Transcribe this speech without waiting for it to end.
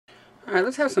Alright,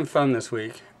 let's have some fun this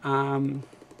week. I'm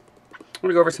going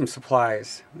to go over some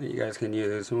supplies that you guys can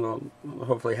use, and we'll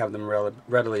hopefully have them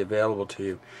readily available to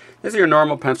you. This is your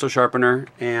normal pencil sharpener,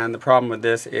 and the problem with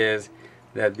this is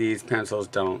that these pencils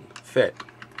don't fit.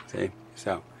 See,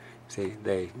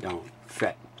 they don't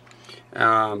fit.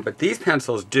 But these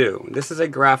pencils do. This is a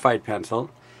graphite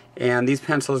pencil, and these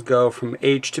pencils go from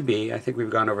H to B. I think we've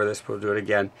gone over this, but we'll do it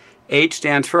again. H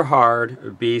stands for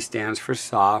hard, B stands for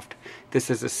soft. This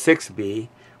is a 6B,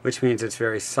 which means it's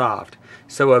very soft.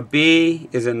 So a B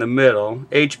is in the middle,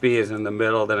 HB is in the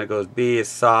middle, then it goes B is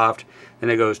soft, then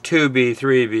it goes 2B,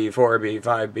 3B, 4B,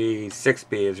 5B,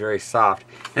 6B is very soft.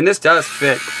 And this does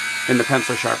fit in the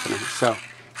pencil sharpener, so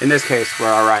in this case we're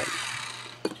alright.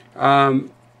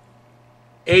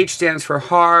 H stands for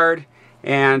hard,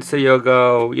 and so you'll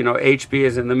go, HB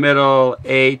is in the middle,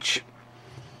 H,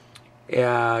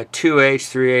 2H,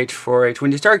 3H, 4H.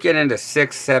 When you start getting into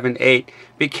 6, 7, 8,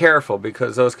 be careful,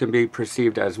 because those can be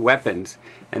perceived as weapons,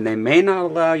 and they may not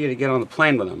allow you to get on the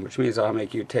plane with them, which means I'll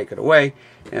make you take it away,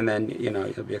 and then,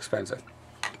 it'll be expensive.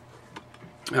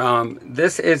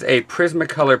 This is a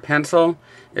Prismacolor pencil.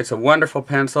 It's a wonderful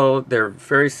pencil. They're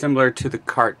very similar to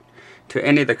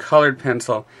any of the colored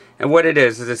pencil. And what it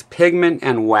is it's pigment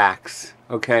and wax,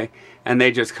 okay? And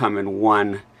they just come in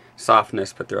one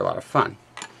softness, but they're a lot of fun.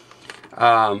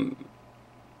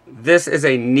 This is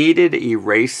a kneaded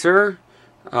eraser.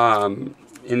 In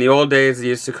the old days, they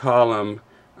used to call them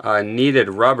kneaded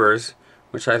rubbers,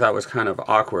 which I thought was kind of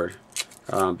awkward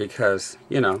because,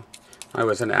 I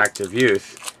was an active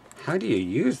youth. How do you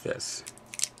use this?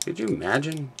 Could you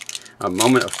imagine a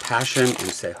moment of passion and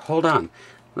say, hold on,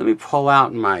 let me pull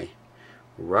out my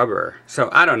rubber. So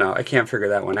I don't know, I can't figure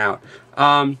that one out.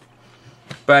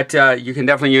 But you can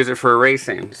definitely use it for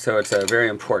erasing, so it's a very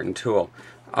important tool.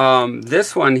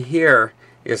 This one here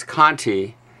is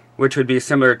Conti, which would be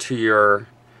similar to your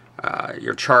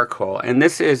charcoal, and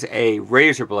this is a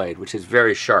razor blade, which is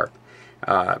very sharp.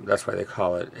 That's why they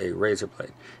call it a razor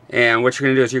blade. And what you're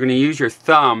going to do is you're going to use your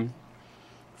thumb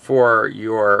for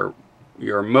your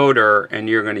motor, and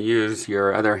you're going to use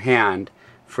your other hand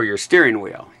for your steering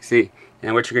wheel. See?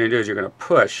 And what you're going to do is you're going to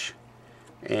push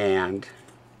and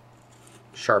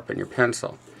sharpen your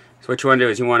pencil. So what you want to do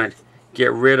is you want to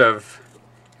get rid of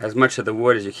as much of the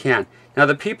wood as you can. Now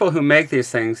the people who make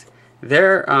these things,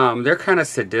 they're kind of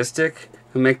sadistic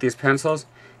who make these pencils,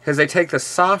 because they take the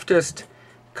softest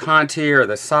Conti or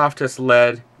the softest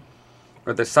lead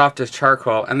or the softest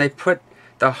charcoal, and they put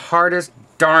the hardest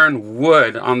darn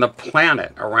wood on the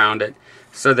planet around it,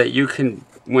 so that you can,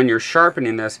 when you're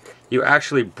sharpening this, you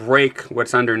actually break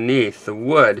what's underneath the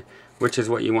wood, which is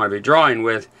what you want to be drawing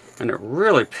with, and it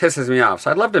really pisses me off.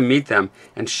 So I'd love to meet them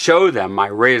and show them my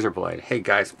razor blade. Hey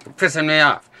guys, you're pissing me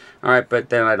off. Alright, but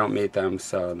then I don't meet them,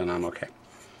 so then I'm okay.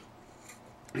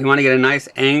 You want to get a nice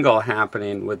angle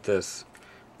happening with this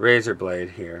razor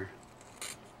blade here.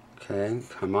 Okay,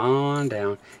 come on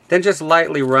down. Then just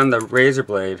lightly run the razor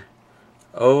blade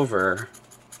over,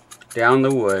 down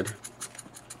the wood,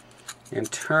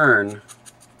 and turn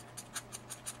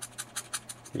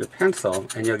your pencil,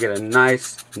 and you'll get a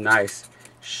nice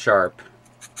sharp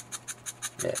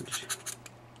edge.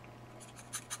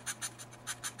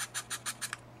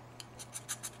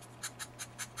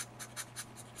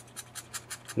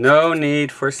 No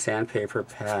need for sandpaper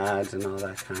pads and all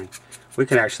that kind. We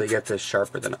can actually get this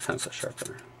sharper than a pencil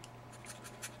sharpener.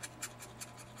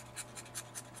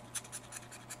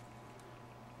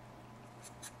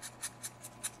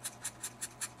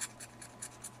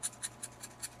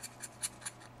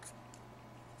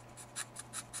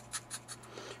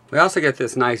 We also get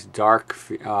this nice dark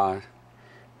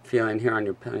feeling here on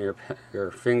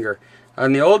your finger.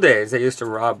 In the old days, they used to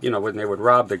rob, when they would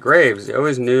rob the graves, they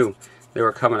always knew they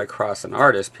were coming across an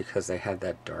artist because they had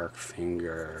that dark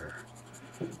finger.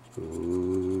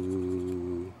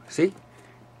 Ooh. See?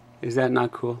 Is that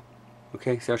not cool?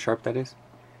 Okay, see how sharp that is?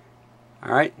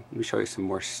 Alright, let me show you some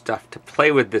more stuff to play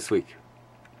with this week.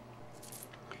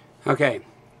 Okay,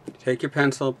 take your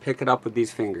pencil, pick it up with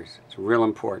these fingers. It's real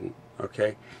important,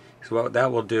 okay? So what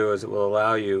that will do is it will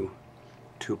allow you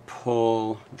to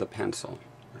pull the pencil,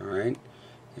 alright?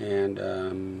 And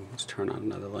let's turn on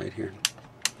another light here.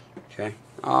 Okay.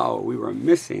 Oh, we were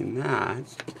missing that.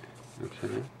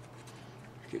 Okay.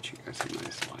 Get you guys a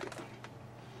nice light.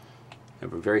 I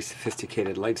have a very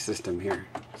sophisticated light system here.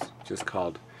 It's just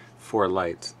called 4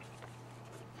 lights.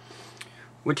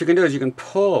 What you can do is you can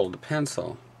pull the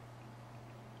pencil.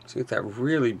 So you get that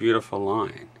really beautiful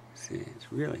line. See,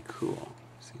 it's really cool.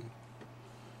 See?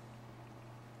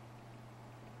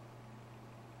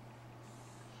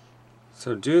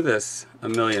 So do this a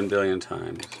million billion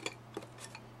times.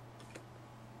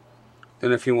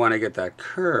 Then if you want to get that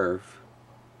curve,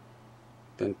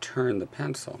 then turn the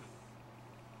pencil.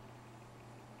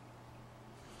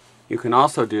 You can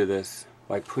also do this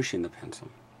by pushing the pencil.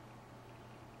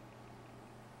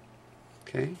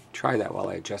 Okay, try that while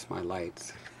I adjust my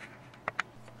lights.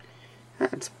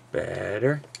 That's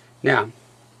better. Now,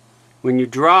 when you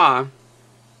draw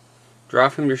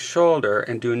from your shoulder,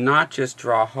 and do not just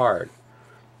draw hard.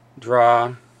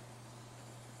 Draw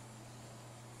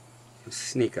and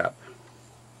sneak up.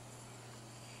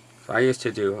 So I used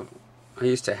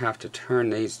to have to turn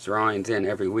these drawings in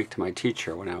every week to my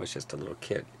teacher when I was just a little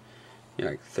kid, you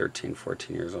know, like 13,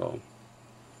 14 years old.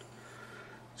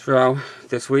 So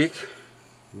this week,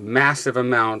 massive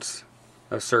amounts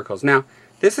of circles. Now,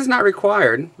 this is not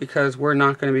required because we're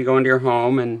not going to be going to your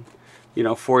home and, you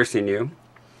know, forcing you.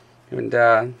 And,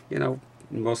 you know,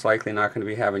 most likely not going to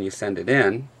be having you send it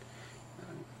in.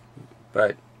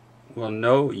 But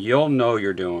you'll know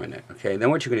you're doing it. Okay, then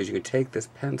what you can do is you can take this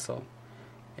pencil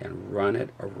and run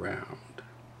it around.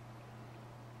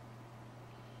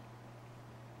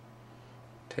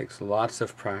 Takes lots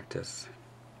of practice.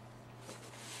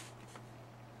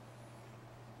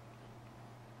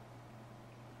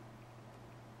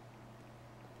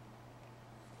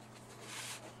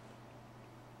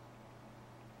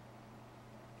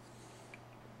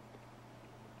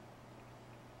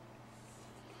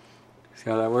 See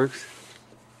how that works?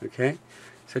 Okay?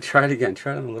 So try it again.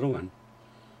 Try it on the little one.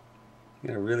 You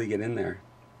gotta really get in there.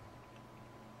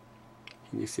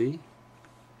 Can you see?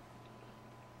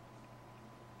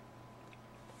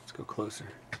 Let's go closer.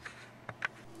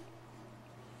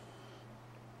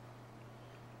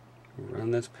 Run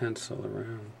this pencil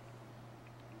around.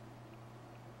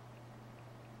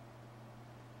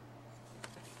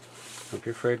 Don't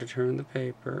be afraid to turn the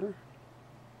paper.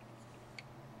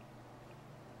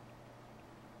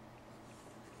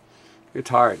 It's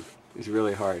hard. It's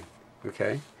really hard.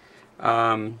 Okay?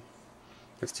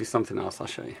 Let's do something else. I'll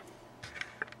show you.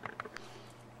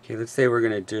 Okay, let's say we're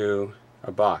going to do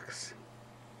a box.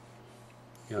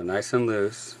 You know, nice and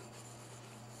loose.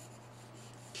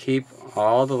 Keep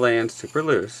all the lines super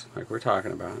loose, like we're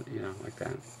talking about, you know, like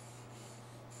that.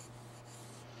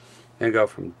 Then go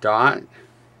from dot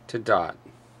to dot.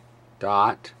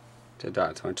 Dot to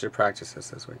dot. So I want you to practice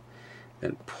this way.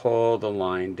 Then pull the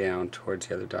line down towards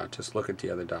the other dot. Just look at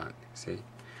the other dot. See? So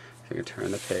you can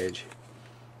turn the page.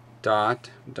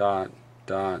 Dot, dot,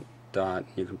 dot, dot.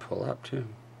 You can pull up too.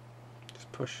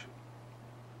 Just push.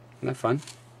 Isn't that fun?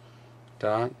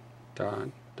 Dot, dot,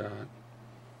 dot.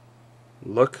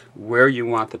 Look where you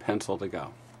want the pencil to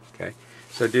go. Okay?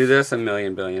 So do this a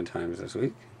million billion times this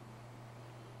week.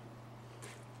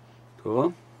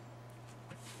 Cool.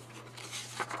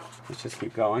 Let's just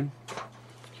keep going.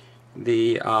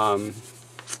 Going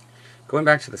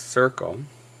back to the circle,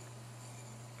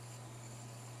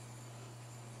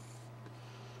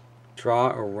 draw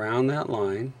around that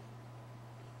line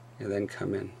and then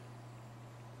come in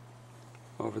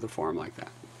over the form like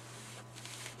that.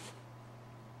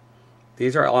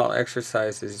 These are all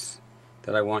exercises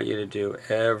that I want you to do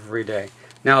every day.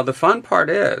 Now the fun part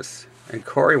is, and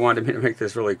Corey wanted me to make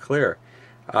this really clear,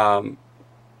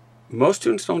 most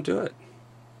students don't do it.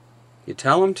 You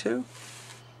tell them to,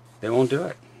 they won't do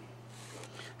it.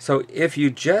 So if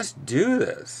you just do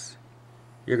this,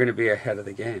 you're going to be ahead of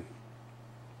the game.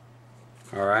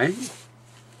 All right?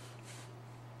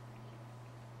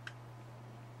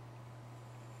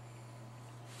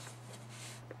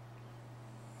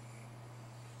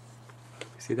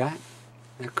 See that?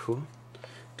 Isn't that cool?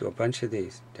 Do a bunch of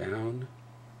these. Down,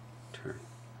 turn.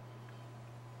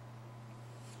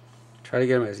 Try to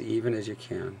get them as even as you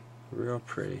can. Real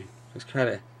pretty. Just try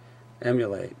to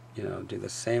emulate, you know, do the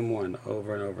same one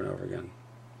over and over and over again.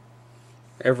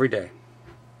 Every day.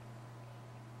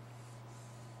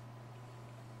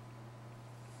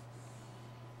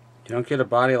 You don't get a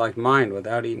body like mine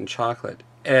without eating chocolate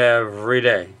every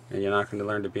day. And you're not going to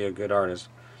learn to be a good artist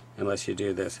unless you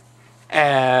do this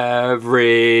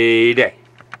every day.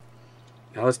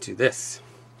 Now let's do this.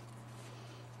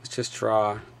 Let's just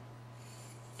draw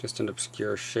just an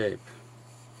obscure shape.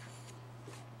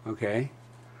 Okay,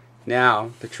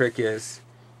 now the trick is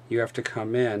you have to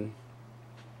come in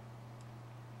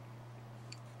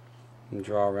and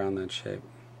draw around that shape.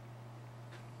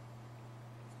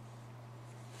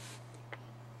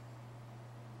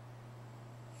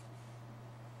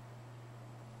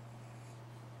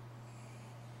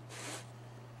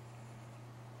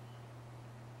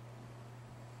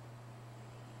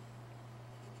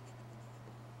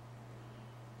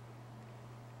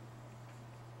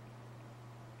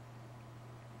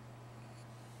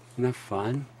 Isn't that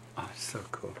fun? Oh, it's so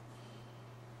cool.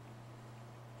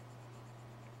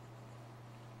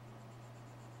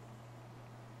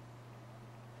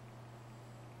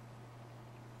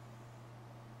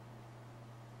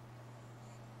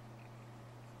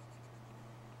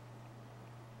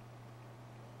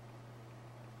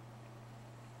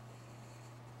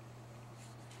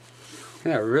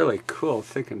 Yeah, really cool,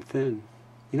 thick and thin.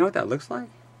 You know what that looks like?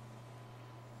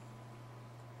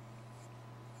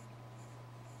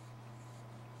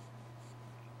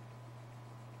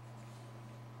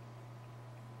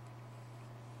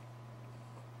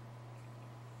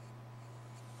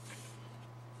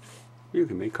 You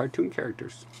can make cartoon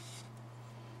characters.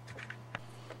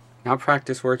 Now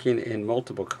practice working in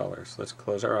multiple colors. Let's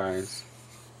close our eyes.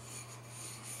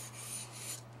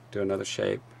 Do another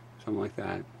shape, something like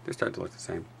that. They start to look the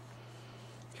same.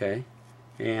 Okay,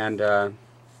 and you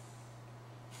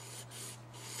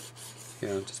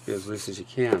know, just be as loose as you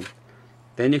can.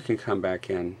 Then you can come back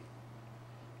in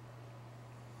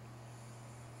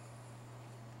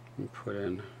and put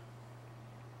in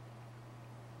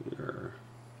your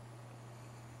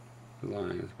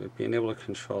lines, but being able to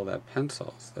control that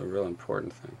pencil is the real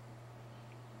important thing.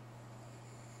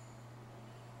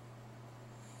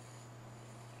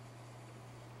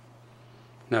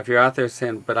 Now if you're out there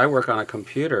saying, but I work on a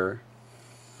computer,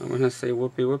 I'm going to say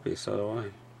whoopee whoopee, so do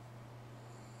I.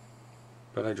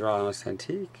 But I draw on a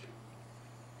Cintiq,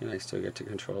 and I still get to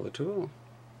control the tool.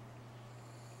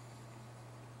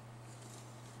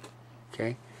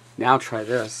 Okay, now try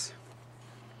this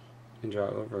and draw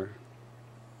over.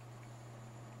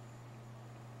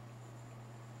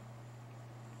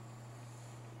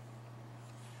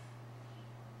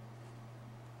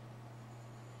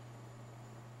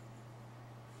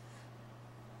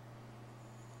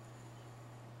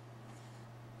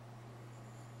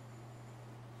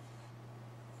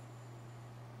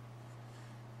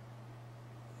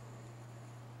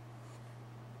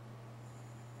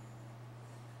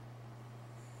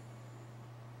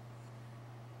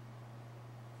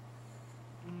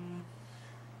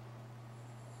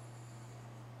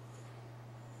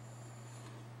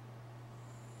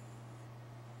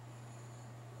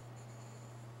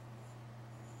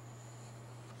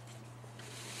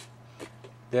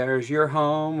 There's your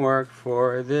homework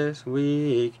for this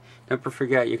week. Never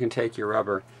forget, you can take your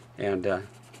rubber and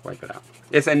wipe it out.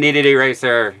 It's a kneaded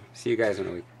eraser. See you guys in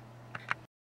a week.